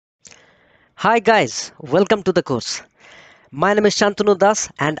Hi guys, welcome to the course. My name is Santanu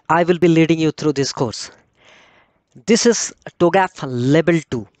and I will be leading you through this course. This is Togaf Level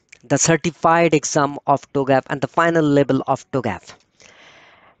 2, the certified exam of Togaf and the final level of Togaf.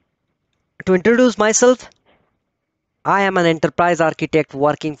 To introduce myself, I am an enterprise architect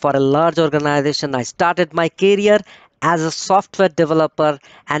working for a large organization. I started my career as a software developer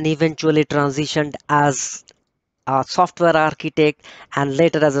and eventually transitioned as a software architect and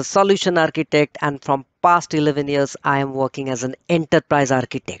later as a solution architect, and from past 11 years I am working as an enterprise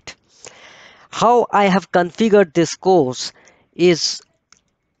architect. How I have configured this course is,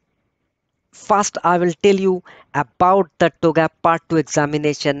 first I will tell you about the TOGAF part 2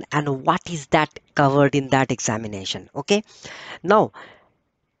 examination and what is that covered in that examination. Okay, now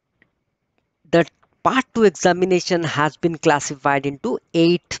the part 2 examination has been classified into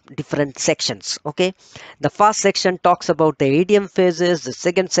 8 different sections. Okay, the first section talks about the ADM phases, the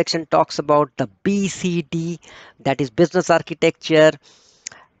second section talks about the BCD, that is business architecture,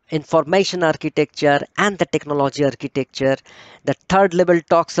 information architecture, and the technology architecture. The third level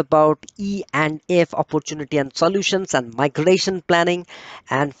talks about E and F, opportunity and solutions and migration planning,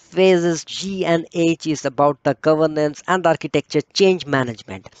 and phases G and H is about the governance and architecture change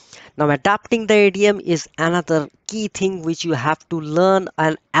management. Now adapting the ADM is another key thing which you have to learn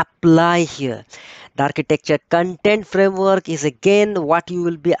and apply here. The architecture content framework is again what you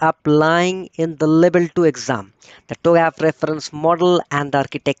will be applying in the level 2 exam. The TOGAF reference model and the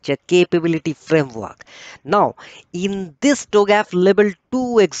architecture capability framework. Now, in this TOGAF level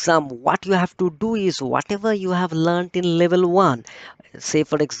 2 exam, what you have to do is whatever you have learned in level 1. Say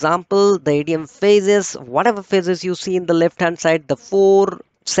for example, the ADM phases, whatever phases you see in the left hand side, the 4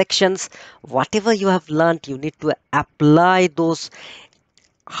 sections, whatever you have learned, you need to apply those.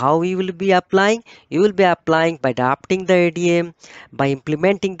 How you will be applying? You will be applying by adapting the ADM, by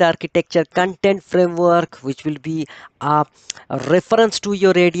implementing the architecture content framework, which will be a reference to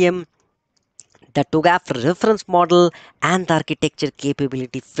your ADM, the TOGAF reference model, and the architecture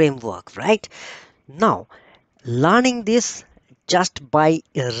capability framework. Right now, learning this just by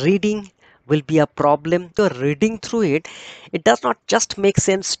reading will be a problem. So reading through it, it does not just make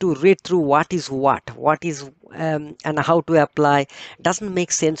sense to read through what is and how to apply. Doesn't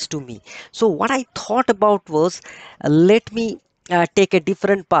make sense to me. So what I thought about was, let me take a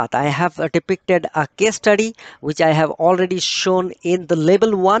different path. I have depicted a case study which I have already shown in the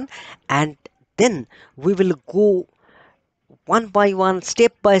level 1, and then we will go one by one,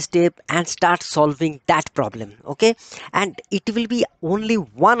 step by step, and start solving that problem. Okay, and it will be only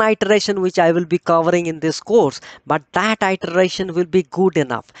one iteration which I will be covering in this course, but that iteration will be good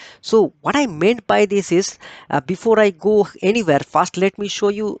enough. So what I meant by this is, before I go anywhere, first let me show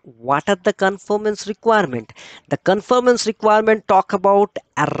you what are the conformance requirement. The conformance requirement talk about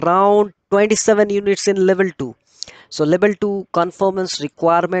around 27 units in level 2. So level 2 conformance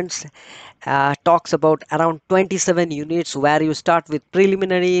requirements talks about around 27 units, where you start with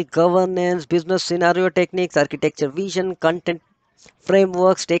preliminary, governance, business scenario techniques, architecture vision, content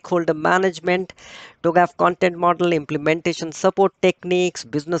framework, stakeholder management, TOGAF content model, implementation support techniques,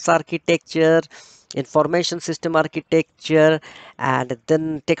 business architecture, information system architecture, and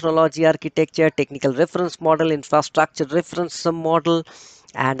then technology architecture, technical reference model, infrastructure reference model,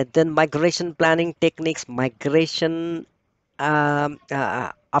 and then migration planning techniques, migration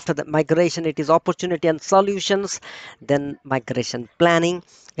after the migration it is opportunity and solutions, then migration planning,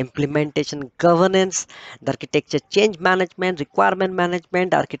 implementation governance, the architecture change management, requirement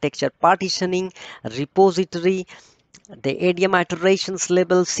management, architecture partitioning, repository, the ADM iterations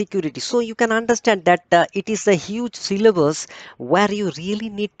level, security. So you can understand that it is a huge syllabus where you really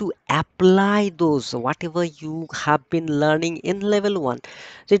need to apply those whatever you have been learning in level 1.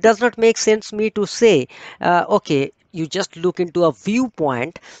 So it does not make sense me to say, okay, you just look into a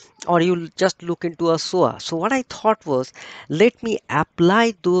viewpoint or you just look into a SOA. So what I thought was, let me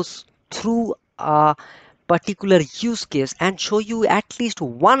apply those through a particular use case and show you at least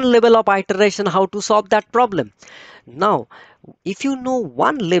one level of iteration how to solve that problem. Now, if you know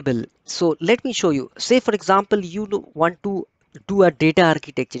one level, so let me show you. Say for example, you want to do a data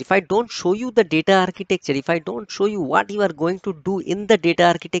architecture. If I don't show you the data architecture, if I don't show you what you are going to do in the data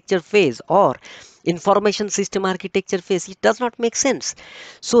architecture phase or information system architecture phase, it does not make sense.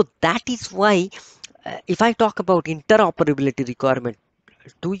 So that is why, if I talk about interoperability requirement,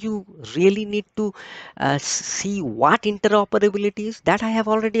 do you really need to see what interoperability is? That I have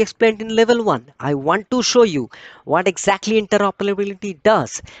already explained in level 1. I want to show you what exactly interoperability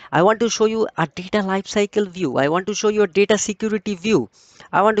does. I want to show you a data lifecycle view. I want to show you a data security view.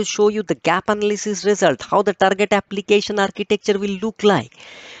 I want to show you the gap analysis result, how the target application architecture will look like.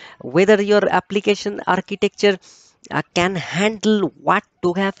 whether your application architecture can handle what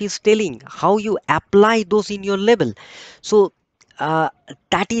Togaf is telling, how you apply those in your level. So uh,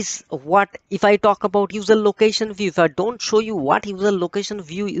 that is what, if I talk about user location view, if I don't show you what user location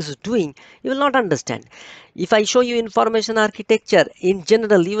view is doing, you will not understand. If I show you information architecture in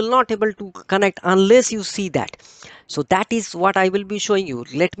general, you will not able to connect unless you see that. So that is what I will be showing you.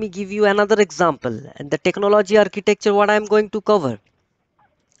 Let me give you another example, and the technology architecture what I am going to cover.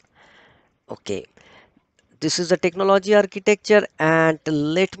 Okay, this is the technology architecture, and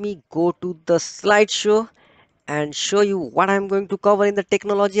let me go to the slideshow and show you what I'm going to cover in the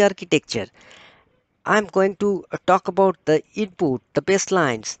technology architecture. I'm going to talk about the input, the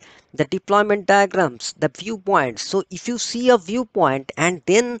baselines, the deployment diagrams, the viewpoints. So if you see a viewpoint and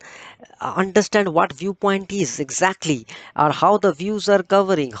then understand what viewpoint is exactly, or how the views are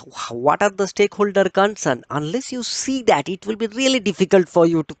covering, what are the stakeholder concern, unless you see that, it will be really difficult for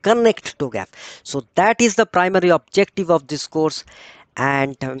you to connect to gap. So that is the primary objective of this course.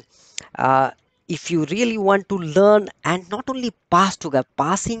 And uh, if you really want to learn and not only pass TOGAF,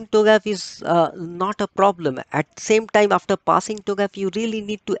 passing TOGAF is not a problem. At the same time, after passing TOGAF, you really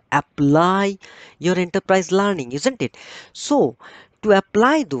need to apply your enterprise learning, isn't it? So to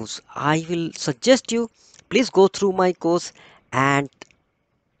apply those, I will suggest you, please go through my course and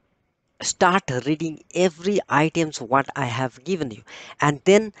start reading every items what I have given you, and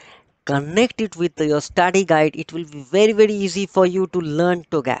then connect it with your study guide. It will be very easy for you to learn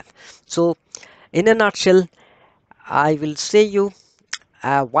TOGAF. So in a nutshell, I will say you,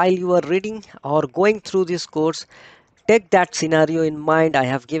 while you are reading or going through this course, take that scenario in mind. I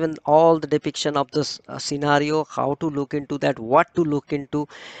have given all the depiction of this scenario, how to look into that, what to look into,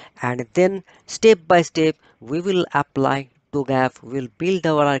 and then step by step we will apply TOGAF. We will build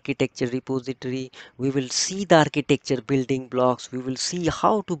our architecture repository. We will see the architecture building blocks. We will see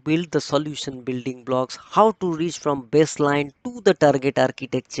how to build the solution building blocks, how to reach from baseline to the target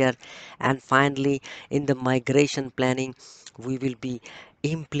architecture, and finally in the migration planning we will be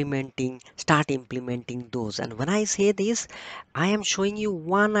start implementing those. And when I say this, I am showing you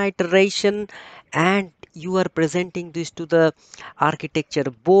one iteration, and you are presenting this to the architecture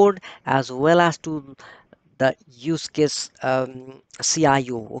board as well as to the use case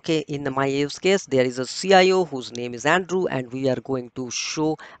CIO. Okay, in my use case there is a CIO whose name is Andrew, and we are going to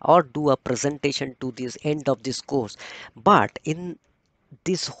show or do a presentation to this end of this course. But in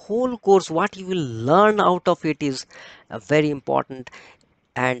this whole course, what you will learn out of it is very important,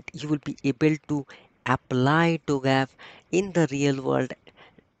 and you will be able to apply TOGAF in the real world,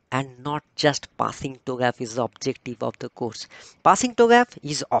 and not just passing TOGAF is the objective of the course. Passing TOGAF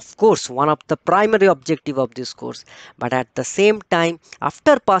is of course one of the primary objective of this course, but at the same time,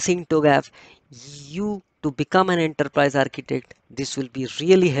 after passing TOGAF, you to become an enterprise architect, this will be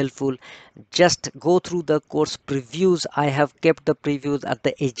really helpful. Just go through the course previews. I have kept the previews at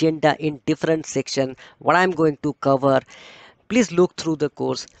the agenda in different section what I'm going to cover. Please look through the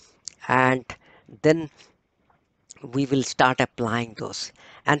course, and then we will start applying those.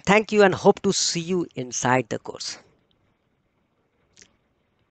 And thank you, and hope to see you inside the course.